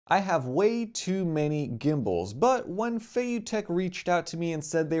I have way too many gimbals, but when FeiyuTech reached out to me and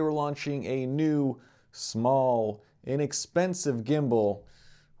said they were launching a new, small, inexpensive gimbal,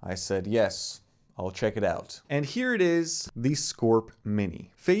 I said yes. I'll check it out. And here it is, the Scorp Mini.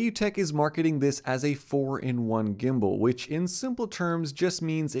 FeiyuTech is marketing this as a 4-in-1 gimbal, which in simple terms just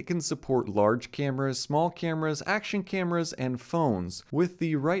means it can support large cameras, small cameras, action cameras, and phones. With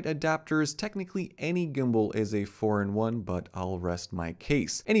the right adapters, technically any gimbal is a 4-in-1, but I'll rest my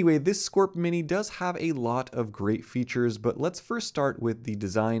case. Anyway, this Scorp Mini does have a lot of great features, but let's first start with the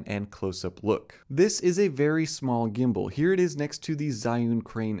design and close-up look. This is a very small gimbal. Here it is next to the Zhiyun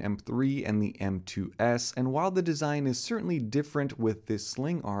Crane M3 and the M2S, and while the design is certainly different with this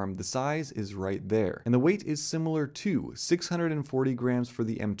sling arm, the size is right there. And the weight is similar too, 640 grams for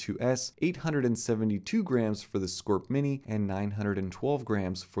the M2S, 872 grams for the Scorp Mini, and 912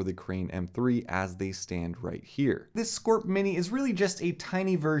 grams for the Crane M3 as they stand right here. This Scorp Mini is really just a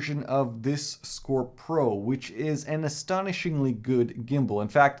tiny version of this Scorp Pro, which is an astonishingly good gimbal. In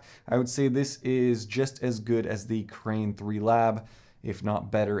fact, I would say this is just as good as the Crane 3 Lab, if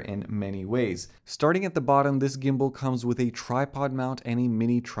not better in many ways. Starting at the bottom, this gimbal comes with a tripod mount and a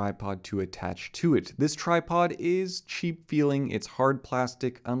mini tripod to attach to it. This tripod is cheap feeling, it's hard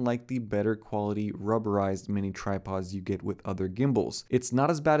plastic, unlike the better quality rubberized mini tripods you get with other gimbals. It's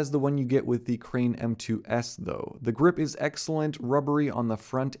not as bad as the one you get with the Crane M2S though. The grip is excellent, rubbery on the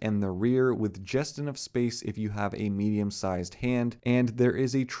front and the rear with just enough space if you have a medium-sized hand, and there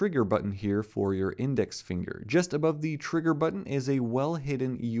is a trigger button here for your index finger. Just above the trigger button is a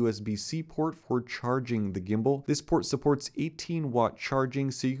well-hidden USB-C port for charging the gimbal. This port supports 18-watt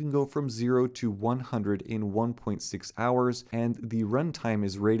charging, so you can go from 0 to 100 in 1.6 hours, and the runtime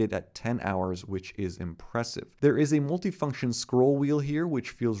is rated at 10 hours, which is impressive. There is a multifunction scroll wheel here, which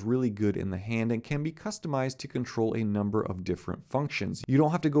feels really good in the hand and can be customized to control a number of different functions. You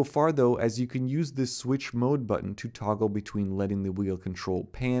don't have to go far though, as you can use this switch mode button to toggle between letting the wheel control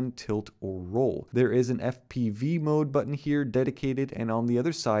pan, tilt, or roll. There is an FPV mode button here dedicated, and on the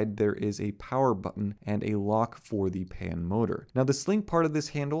other side there is a power button and a lock for the pan motor. Now the sling part of this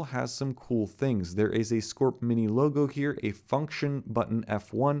handle has some cool things. There is a Scorp Mini logo here, a function button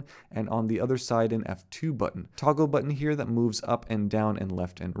F1, and on the other side an F2 button. Toggle button here that moves up and down and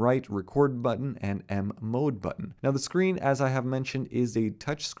left and right, record button, and M mode button. Now the screen, as I have mentioned, is a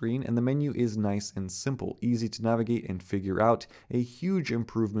touch screen, and the menu is nice and simple, easy to navigate and figure out, a huge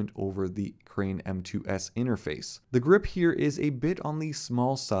improvement over the Crane M2S interface. The grip here is a bit on the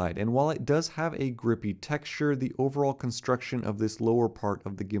small side, and while it does have a grippy texture, the overall construction of this lower part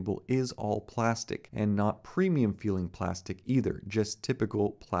of the gimbal is all plastic, and not premium feeling plastic either, just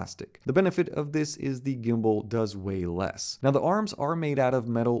typical plastic. The benefit of this is the gimbal does weigh less. Now the arms are made out of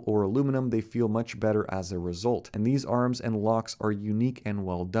metal or aluminum, they feel much better as a result, and these arms and locks are unique and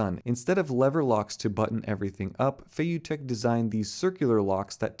well done. Instead of lever locks to button everything up, FeiyuTech designed these circular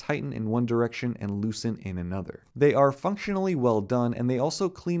locks that tighten in one direction and loosen in another. They are functionally well done, and they also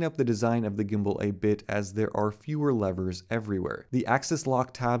clean up the design of the gimbal a bit as there are fewer levers everywhere. The axis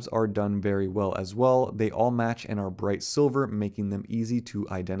lock tabs are done very well as well. They all match and are bright silver, making them easy to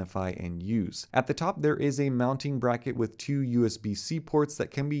identify and use. At the top there is a mounting bracket with two USB-C ports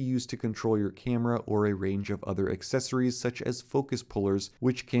that can be used to control your camera or a range of other accessories such as focus pullers,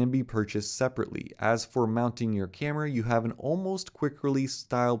 which can be purchased separately. As for mounting your camera, you have an almost quick release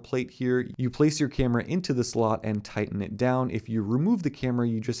style plate here. You place your camera into the slot and tighten it down. If you remove the camera,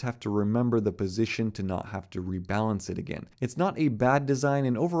 you just have to remember the position to not have to rebalance it again. It's not a bad design,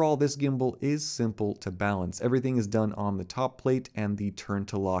 and overall this gimbal is simple to balance. Everything is done on the top plate and the turn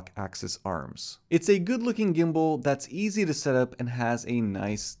to lock axis arms. It's a good looking gimbal that's easy to set up and has a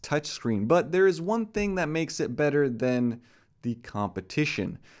nice touchscreen, but there is one thing that makes it better than the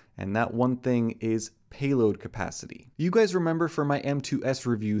competition, and that one thing is payload capacity. You guys remember from my M2S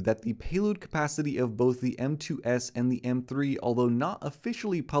review that the payload capacity of both the M2S and the M3, although not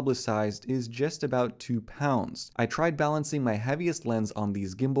officially publicized, is just about 2 pounds. I tried balancing my heaviest lens on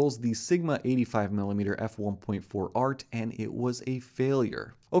these gimbals, the Sigma 85mm f1.4 Art, and it was a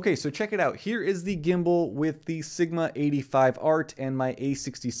failure. Okay, so check it out. Here is the gimbal with the Sigma 85 Art and my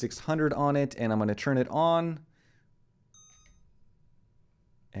A6600 on it, and I'm going to turn it on.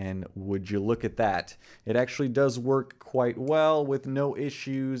 And would you look at that? It actually does work quite well with no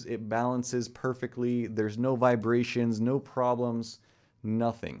issues. It balances perfectly. There's no vibrations, no problems,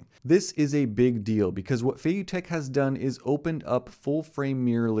 nothing. This is a big deal because what FeiyuTech has done is opened up full-frame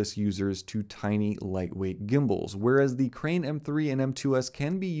mirrorless users to tiny, lightweight gimbals. Whereas the Crane M3 and M2S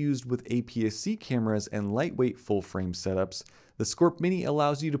can be used with APS-C cameras and lightweight full-frame setups, the Scorp Mini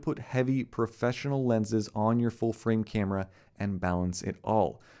allows you to put heavy professional lenses on your full-frame camera and balance it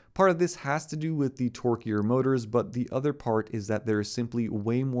all. Part of this has to do with the torquier motors, but the other part is that there is simply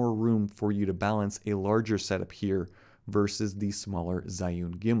way more room for you to balance a larger setup here versus the smaller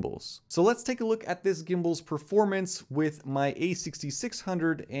Zhiyun gimbals. So let's take a look at this gimbal's performance with my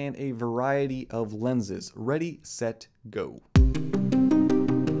A6600 and a variety of lenses. Ready, set, go.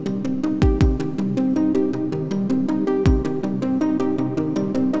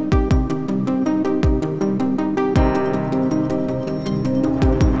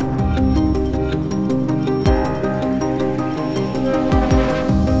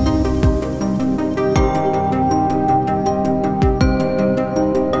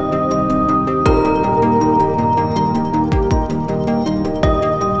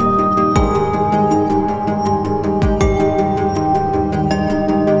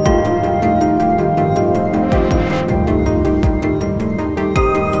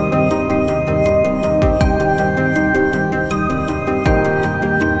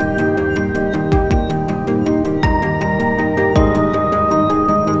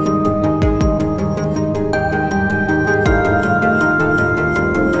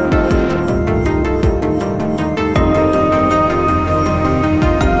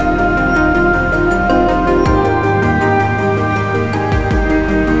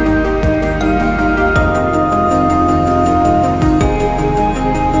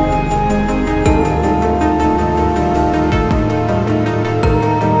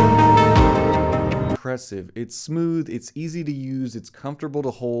 It's smooth, it's easy to use, it's comfortable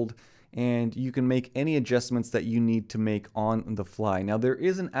to hold, and you can make any adjustments that you need to make on the fly. Now, there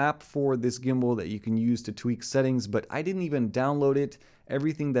is an app for this gimbal that you can use to tweak settings, but I didn't even download it.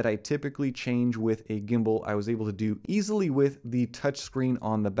 Everything that I typically change with a gimbal, I was able to do easily with the touchscreen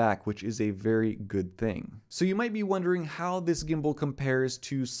on the back, which is a very good thing. So you might be wondering how this gimbal compares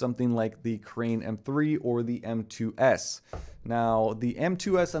to something like the Crane M3 or the M2S. Now, the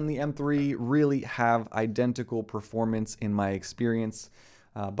M2S and the M3 really have identical performance in my experience,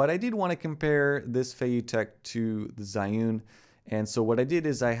 but I did want to compare this FeiyuTech to the Zhiyun. And so what I did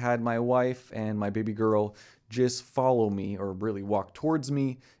is I had my wife and my baby girl just follow me, or really walk towards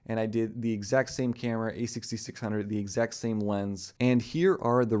me, and I did the exact same camera, A6600, the exact same lens, and here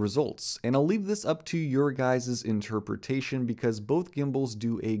are the results. And I'll leave this up to your guys' interpretation because both gimbals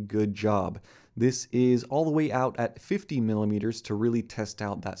do a good job. This is all the way out at 50 millimeters to really test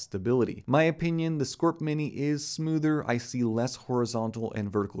out that stability. My opinion, the Scorp Mini is smoother. I see less horizontal and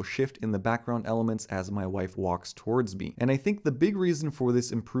vertical shift in the background elements as my wife walks towards me. And I think the big reason for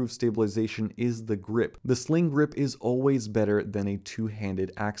this improved stabilization is the grip. The sling grip is always better than a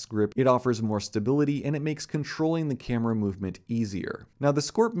two-handed axe grip. It offers more stability and it makes controlling the camera movement easier. Now, the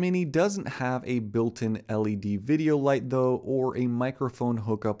Scorp Mini doesn't have a built-in LED video light though, or a microphone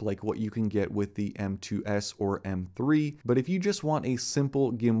hookup like what you can get with the M2S or M3, but if you just want a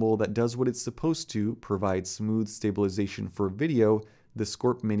simple gimbal that does what it's supposed to, provide smooth stabilization for video, the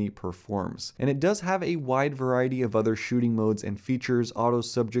Scorp Mini performs. And it does have a wide variety of other shooting modes and features: auto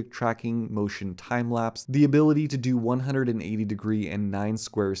subject tracking, motion time-lapse, the ability to do 180-degree and 9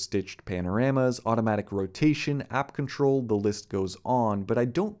 square stitched panoramas, automatic rotation, app control, the list goes on, but I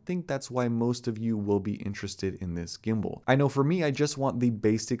don't think that's why most of you will be interested in this gimbal. I know for me, I just want the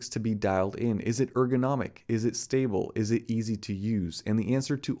basics to be dialed in. Is it ergonomic? Is it stable? Is it easy to use? And the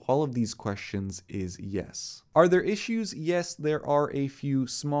answer to all of these questions is yes. Are there issues? Yes, there are a few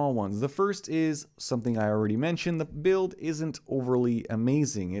small ones. The first is something I already mentioned. The build isn't overly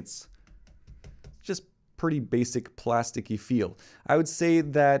amazing. It's just pretty basic plasticky feel. I would say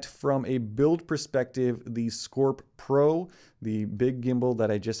that from a build perspective, the Scorp Pro, the big gimbal that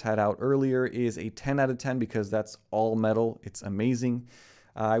I just had out earlier, is a 10 out of 10 because that's all metal. It's amazing.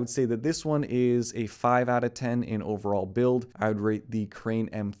 I would say that this one is a 5 out of 10 in overall build. I would rate the Crane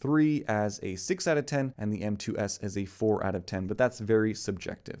M3 as a 6 out of 10 and the M2S as a 4 out of 10, but that's very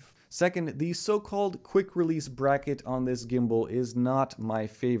subjective. Second, the so-called quick release bracket on this gimbal is not my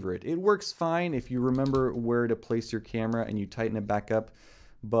favorite. It works fine if you remember where to place your camera and you tighten it back up,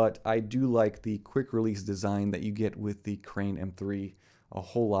 but I do like the quick release design that you get with the Crane M3 a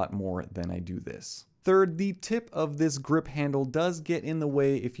whole lot more than I do this. Third, the tip of this grip handle does get in the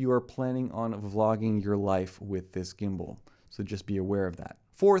way if you are planning on vlogging your life with this gimbal, so just be aware of that.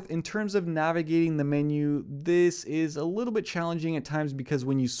 Fourth, in terms of navigating the menu, this is a little bit challenging at times because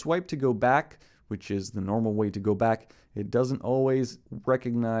when you swipe to go back, which is the normal way to go back, it doesn't always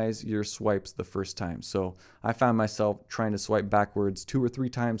recognize your swipes the first time. So I found myself trying to swipe backwards 2 or 3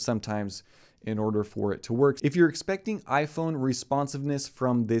 times sometimes in order for it to work. If you're expecting iPhone responsiveness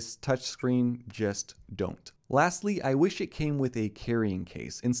from this touchscreen, just don't. Lastly, I wish it came with a carrying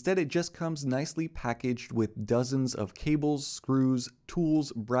case. Instead, it just comes nicely packaged with dozens of cables, screws,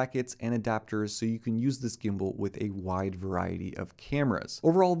 tools, brackets, and adapters so you can use this gimbal with a wide variety of cameras.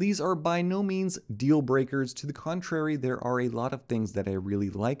 Overall, these are by no means deal breakers. To the contrary, there are a lot of things that I really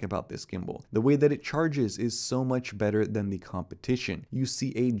like about this gimbal. The way that it charges is so much better than the competition. You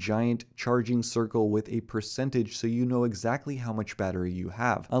see a giant charging circle with a percentage so you know exactly how much battery you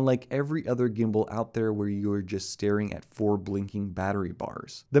have, unlike every other gimbal out there where you're just staring at 4 blinking battery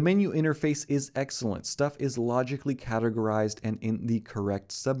bars. The menu interface is excellent. Stuff is logically categorized and in the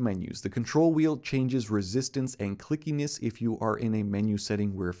correct submenus. The control wheel changes resistance and clickiness if you are in a menu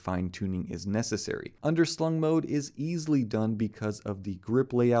setting where fine-tuning is necessary. Underslung mode is easily done because of the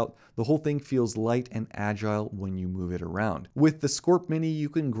grip layout. The whole thing feels light and agile when you move it around. With the Scorp Mini, you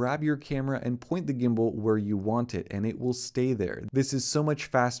can grab your camera and point the gimbal where you want it, and it will stay there. This is so much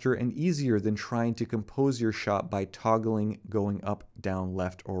faster and easier than trying to compose your shot by toggling going up, down,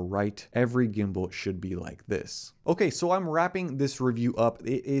 left, or right. Every gimbal should be like this. Okay, so I'm wrapping this review up.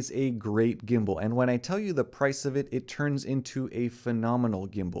 It is a great gimbal, and when I tell you the price of it, it turns into a phenomenal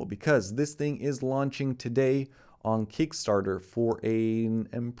gimbal because this thing is launching today on Kickstarter for an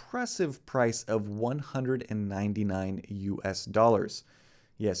impressive price of $199 US.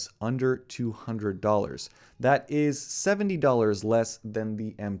 Yes, under $200. That is $70 less than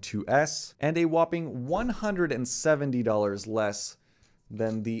the M2S and a whopping $170 less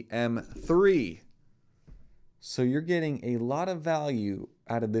than the M3. So you're getting a lot of value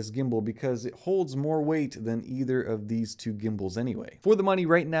out of this gimbal because it holds more weight than either of these two gimbals anyway. For the money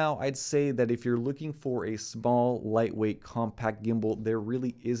right now, I'd say that if you're looking for a small, lightweight, compact gimbal, there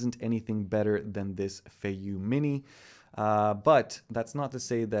really isn't anything better than this Feiyu Mini. But that's not to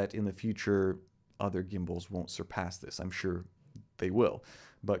say that in the future other gimbals won't surpass this. I'm sure they will.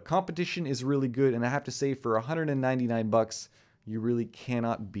 But competition is really good, and I have to say for 199 bucks, you really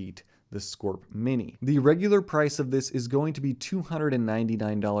cannot beat the Scorp Mini. The regular price of this is going to be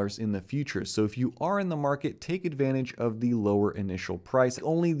 $299 in the future, so if you are in the market, take advantage of the lower initial price.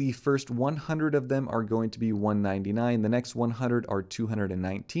 Only the first 100 of them are going to be $199, the next 100 are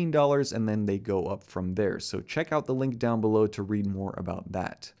 $219, and then they go up from there. So check out the link down below to read more about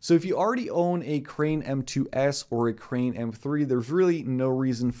that. So if you already own a Crane M2S or a Crane M3, there's really no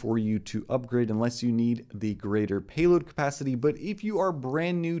reason for you to upgrade unless you need the greater payload capacity. But if you are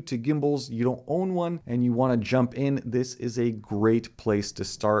brand new to gimbal, you don't own one, and you want to jump in, this is a great place to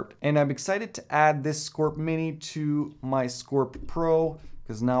start. And I'm excited to add this Scorp Mini to my Scorp Pro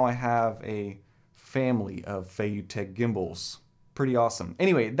because now I have a family of FeiyuTech gimbals. Pretty awesome.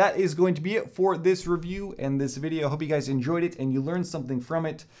 Anyway, that is going to be it for this review and this video. I hope you guys enjoyed it and you learned something from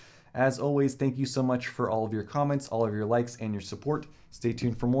it. As always, thank you so much for all of your comments, all of your likes, and your support. Stay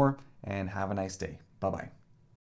tuned for more, and have a nice day. Bye-bye.